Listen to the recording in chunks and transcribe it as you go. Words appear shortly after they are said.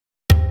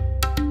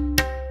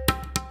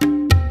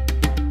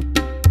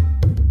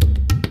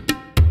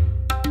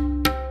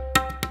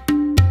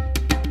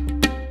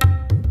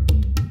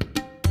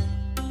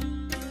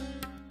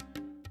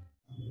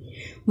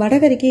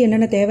வடகறிக்கு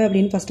என்னென்ன தேவை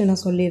அப்படின்னு ஃபஸ்ட்டு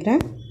நான்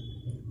சொல்லிடுறேன்.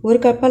 1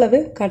 கப் அளவு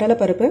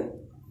கடலைப்பருப்பு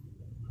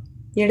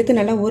எடுத்து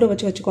நல்லா ஊற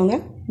வச்சுக்கோங்க.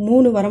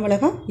 3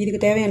 வரமிளகாய், இதுக்கு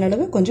தேவையான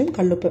அளவு கொஞ்சம்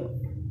கல்லுப்பு,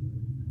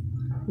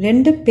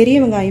 2 பெரிய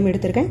வெங்காயம்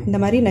எடுத்திருக்கேன், இந்த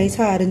மாதிரி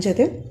நைஸாக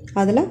அரிஞ்சது.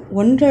 அதில்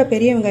 1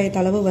 பெரிய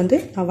வெங்காயத்து அளவு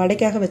நான்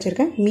வடைக்காக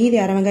வச்சுருக்கேன். மீதி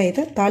அரை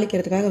வெங்காயத்தை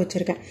தாளிக்கிறதுக்காக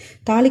வச்சுருக்கேன்.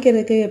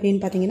 தாளிக்கிறதுக்கு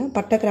அப்படின்னு பார்த்தீங்கன்னா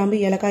பட்டை, கிராம்பு,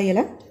 ஏலக்காய்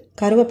இலை,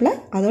 கருவேப்பிலை,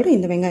 அதோடு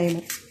இந்த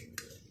வெங்காயம்.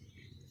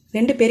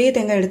 2 பெரிய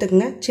தேங்காய்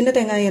எடுத்துக்கோங்க. சின்ன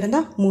தேங்காய்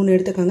இருந்தால் 3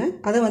 எடுத்துக்கோங்க.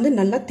 அதை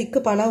நல்லா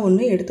திக்கு பாலாக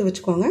 1 எடுத்து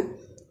வச்சுக்கோங்க.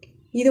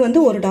 இது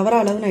 1 டவரா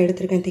அளவு நான்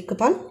எடுத்திருக்கேன் திக்கு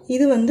பால்.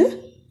 இது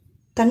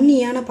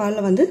தண்ணியான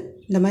பாலில்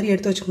இந்த மாதிரி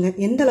எடுத்து வச்சுக்கோங்க.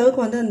 எந்த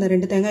அளவுக்கு அந்த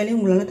 2 தேங்காயிலையும்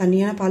உங்களால்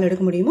தண்ணியான பால்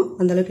எடுக்க முடியுமோ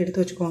அந்த அளவுக்கு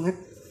எடுத்து வச்சுக்கோங்க.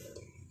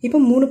 இப்போ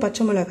 3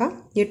 பச்சை மிளகாய்,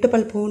 8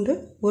 பல் பூண்டு,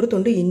 1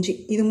 துண்டு இஞ்சி,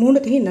 இது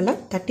 3த்தையும் நல்லா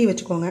தட்டி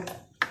வச்சுக்கோங்க.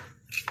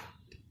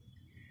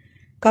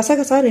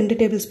 கசகசா 2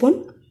 டேபிள் ஸ்பூன்,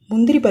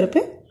 முந்திரி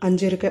பருப்பு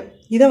 5 இருக்குது.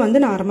 இதை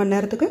நான் அரை மணி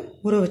நேரத்துக்கு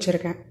ஊற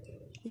வச்சுருக்கேன்.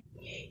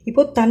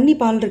 இப்போது தண்ணி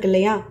பால் இருக்கு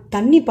இல்லையா,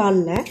 தண்ணி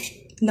பாலில்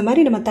இந்த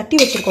மாதிரி நம்ம தட்டி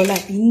வச்சுருக்கோம்ல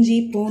இஞ்சி,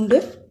 பூண்டு,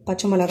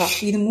 பச்சை மிளகாய்,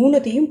 இது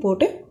 3த்தையும்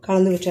போட்டு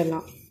கலந்து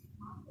வச்சிடலாம்.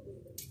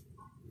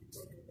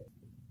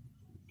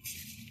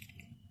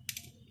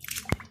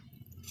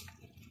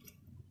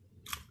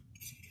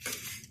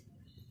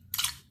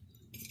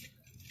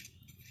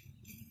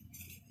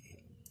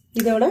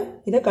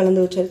 இதை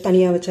கலந்து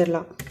தனியாக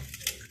வச்சிடலாம்.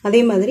 அதே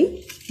மாதிரி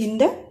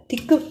இந்த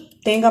திக்கு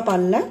தேங்காய்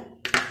பாலில்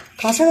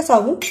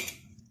கசகசாவும்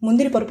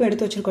முந்திரி பருப்பும்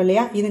எடுத்து வச்சுருக்கோம்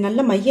இல்லையா, இது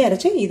நல்லா மைய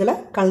அரைச்சி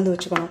இதில் கலந்து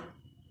வச்சுக்கணும்.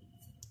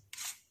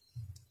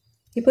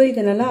 இப்போ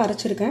இதை நல்லா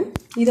அரைச்சிருக்கேன்.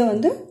 இதை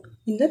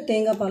இந்த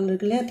தேங்காய் பால்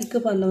இருக்கு இல்லையா,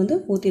 திக்கு பாலில்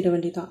ஊற்றிட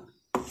வேண்டியதான்.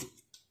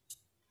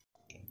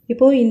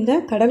 இப்போது இந்த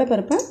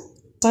கடலைப்பருப்பை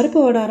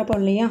பருப்போட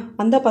அரைப்போம் இல்லையா,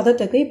 அந்த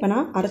பதத்துக்கு இப்போ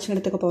நான் அரைச்சி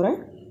எடுத்துக்க போகிறேன்.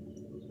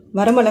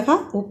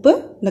 வரமிளகாய், உப்பு,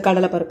 இந்த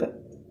கடலைப்பருப்பு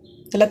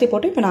எல்லாத்தையும்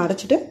போட்டு இப்போ நான்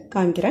அரைச்சிட்டு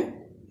காமிக்கிறேன்.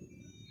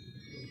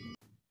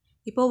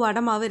 இப்போது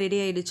வடை மாவு ரெடி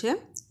ஆகிடுச்சு.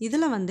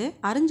 இதில்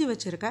அரிஞ்சு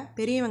வச்சுருக்க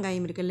பெரிய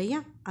வெங்காயம் இருக்குது இல்லையா,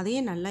 அதையே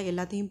நல்லா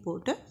எல்லாத்தையும்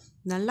போட்டு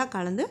நல்லா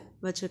கலந்து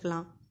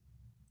வச்சுக்கலாம்.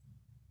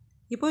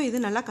 இப்போது இது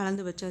நல்லா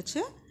கலந்து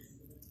வச்சாச்சு.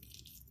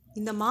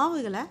 இந்த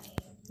மாவுகளை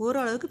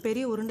ஓரளவுக்கு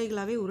பெரிய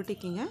உருண்டைகளாகவே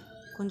உருட்டிக்கிங்க.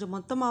 கொஞ்சம்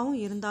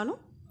மொத்தமாகவும்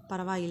இருந்தாலும்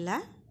பரவாயில்லை.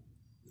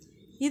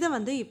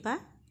 இதை இப்போ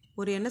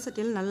ஒரு எண்ணெய்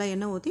சட்டியில் நல்லா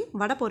எண்ணெய் ஊற்றி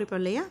வடை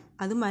பொரிப்போம் இல்லையா,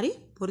 அது மாதிரி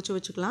பொரித்து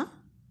வச்சுக்கலாம்.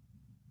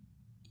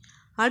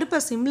 அடுப்பை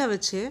சிம்மில்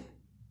வச்சு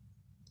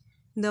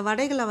இந்த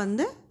வடைகளை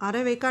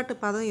அரை வேக்காட்டு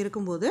பதம்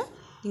இருக்கும்போது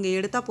இங்கே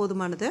எடுத்தால்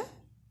போதுமானது.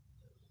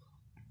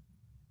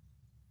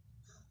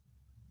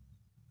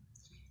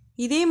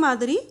 இதே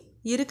மாதிரி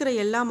இருக்கிற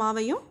எல்லா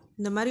மாவையும்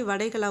இந்த மாதிரி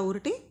வடைகளாக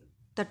உருட்டி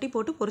தட்டி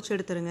போட்டு பொரிச்சு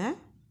எடுத்துருங்க.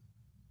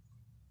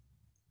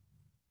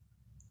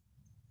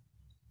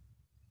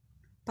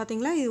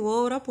 பார்த்திங்களா, இது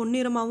ஓவராக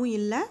பொன்னிறமாகவும்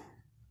இல்லை,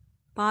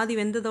 பாதி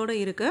வெந்ததோடு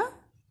இருக்குது.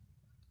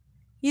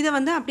 இதை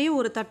அப்படியே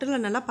ஒரு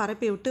தட்டில் நல்லா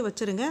பரப்பி விட்டு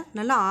வச்சுருங்க.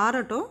 நல்லா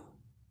ஆறட்டும்.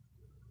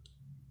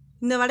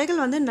 இந்த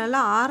வடைகள் நல்லா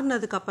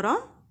ஆறுனதுக்கப்புறம்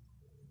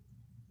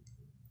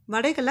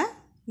வடைகளை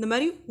இந்த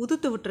மாதிரி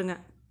உதுத்து விட்டுருங்க.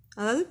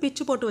 அதாவது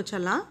பிச்சு போட்டு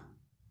வச்சிடலாம்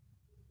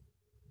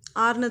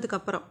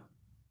ஆறுனதுக்கப்புறம்.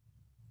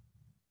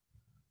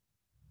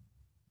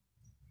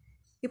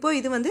 இப்போது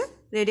இது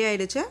ரெடி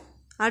ஆகிடுச்சு.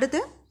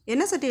 அடுத்து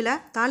எண்ணெய்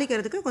சட்டியில்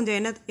தாளிக்கிறதுக்கு கொஞ்சம்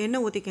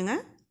எண்ணெய் ஊற்றிக்கோங்க.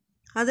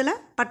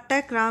 அதில் பட்டை,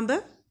 கிராம்பு,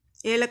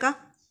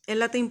 ஏலக்காய்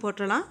எல்லாத்தையும்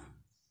போட்டுடலாம்.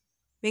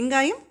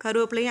 வெங்காயம்,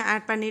 கருவேப்பிலையும்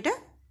ஆட் பண்ணிவிட்டு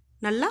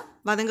நல்லா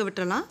வதங்க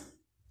விட்டுடலாம்.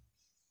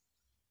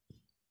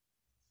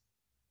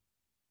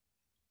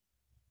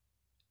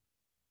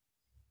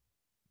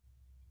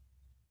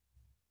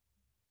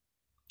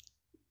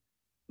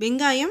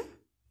 வெங்காயம்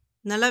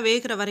நல்லா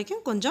வேகிற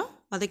வரைக்கும் கொஞ்சம்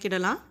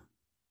வதக்கிடலாம்.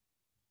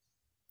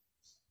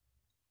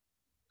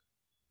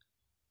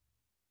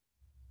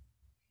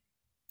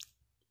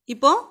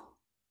 இப்போது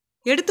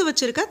எடுத்து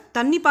வச்சுருக்க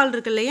தண்ணி பால்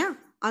இருக்கு இல்லையா,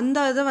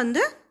 அந்த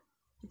இதை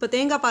இப்போ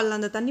தேங்காய் பாலில்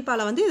அந்த தண்ணி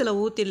பாலை இதில்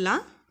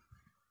ஊற்றிடலாம்.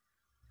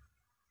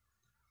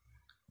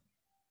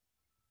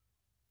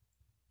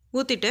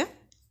 ஊற்றிட்டு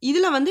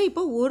இதில்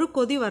இப்போ ஒரு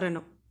கொதி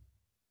வரணும்.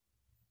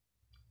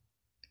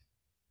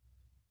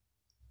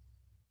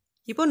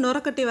 இப்போ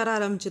நுரக்கட்டி வர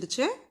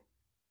ஆரம்பிச்சிருச்சு.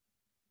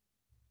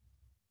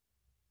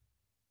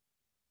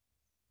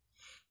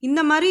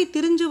 இந்த மாதிரி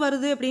திரிஞ்சு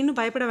வருது அப்படின்னு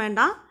பயப்பட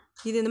வேண்டாம்.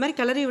 இது இந்த மாதிரி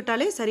கிளறி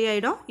விட்டாலே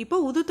சரியாயிடும். இப்போ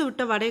உதுத்து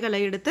விட்ட வடைகளை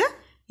எடுத்து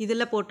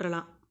இதில்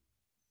போட்டுடலாம்.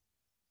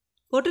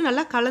 போட்டு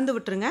நல்லா கலந்து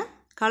விட்டுருங்க.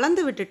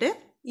 கலந்து விட்டுட்டு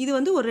இது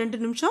ஒரு 2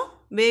 நிமிஷம்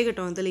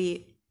வேகட்டும். இதுலேயே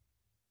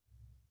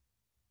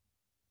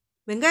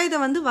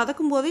வெங்காயத்தை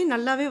வதக்கும் போதே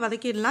நல்லாவே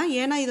வதக்கிடலாம்.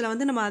 ஏன்னா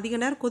இதில் நம்ம அதிக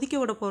நேரம் கொதிக்க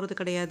விட போகிறது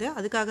கிடையாது.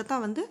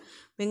 அதுக்காகத்தான்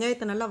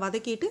வெங்காயத்தை நல்லா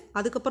வதக்கிட்டு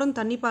அதுக்கப்புறம்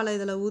தண்ணி பாலை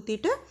இதில்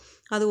ஊற்றிட்டு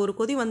அது ஒரு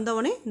கொதி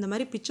வந்தவொடனே இந்த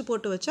மாதிரி பிச்சு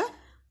போட்டு வச்ச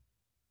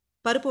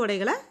பருப்பு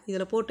வடைகளை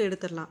இதில் போட்டு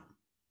எடுத்துடலாம்.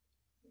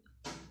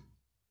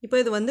 இப்போ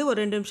இது ஒரு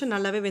 2 நிமிஷம்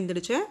நல்லாவே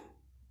வெந்துடுச்சு.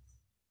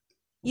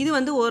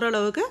 இது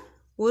ஓரளவுக்கு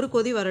ஒரு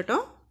கொதி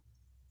வரட்டும்.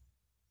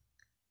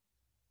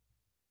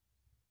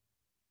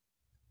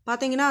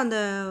 பார்த்தீங்கன்னா அந்த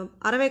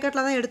அரை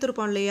வேக்காட்டில் தான்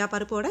எடுத்துருப்போம் இல்லையா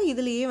பருப்போட,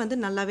 இதுலேயே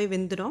நல்லாவே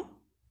வெந்துடும்.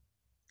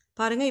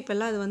 பாருங்கள்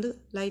இப்போல்லாம் அது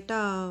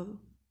லைட்டாக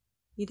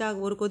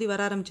இதாக ஒரு கொதி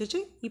வர ஆரம்பிச்சிச்சு.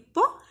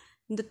 இப்போது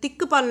இந்த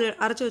திக்கு பால்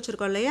அரைச்சி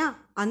வச்சுருக்கோம் இல்லையா,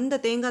 அந்த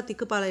தேங்காய்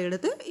திக்கு பாலை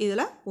எடுத்து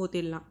இதில்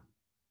ஊற்றிடலாம்.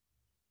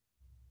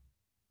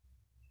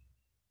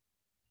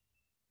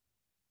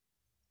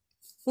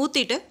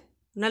 ஊற்றிட்டு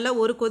நல்லா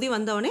ஒரு கொதி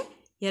வந்தவொடனே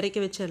இறக்கி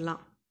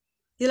வச்சிடலாம்.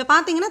 இதில்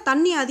பார்த்தீங்கன்னா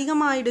தண்ணி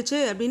அதிகமாக ஆயிடுச்சு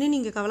அப்படின்னு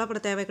நீங்கள் கவலைப்பட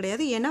தேவை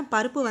கிடையாது. ஏன்னா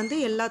பருப்பு வந்து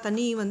எல்லா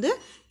தண்ணியும் வந்து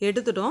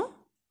எடுத்துட்டோம்.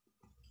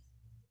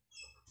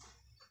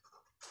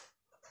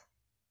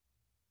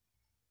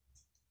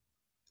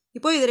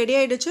 இப்போது இது ரெடி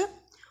ஆகிடுச்சு.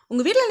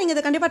 உங்கள் வீட்டில் நீங்கள்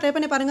இதை கண்டிப்பாக ட்ரை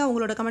பண்ணி பாருங்கள்.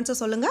 உங்களோட கமெண்ட்ஸை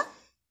சொல்லுங்கள்.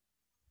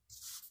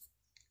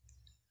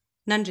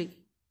 நன்றி.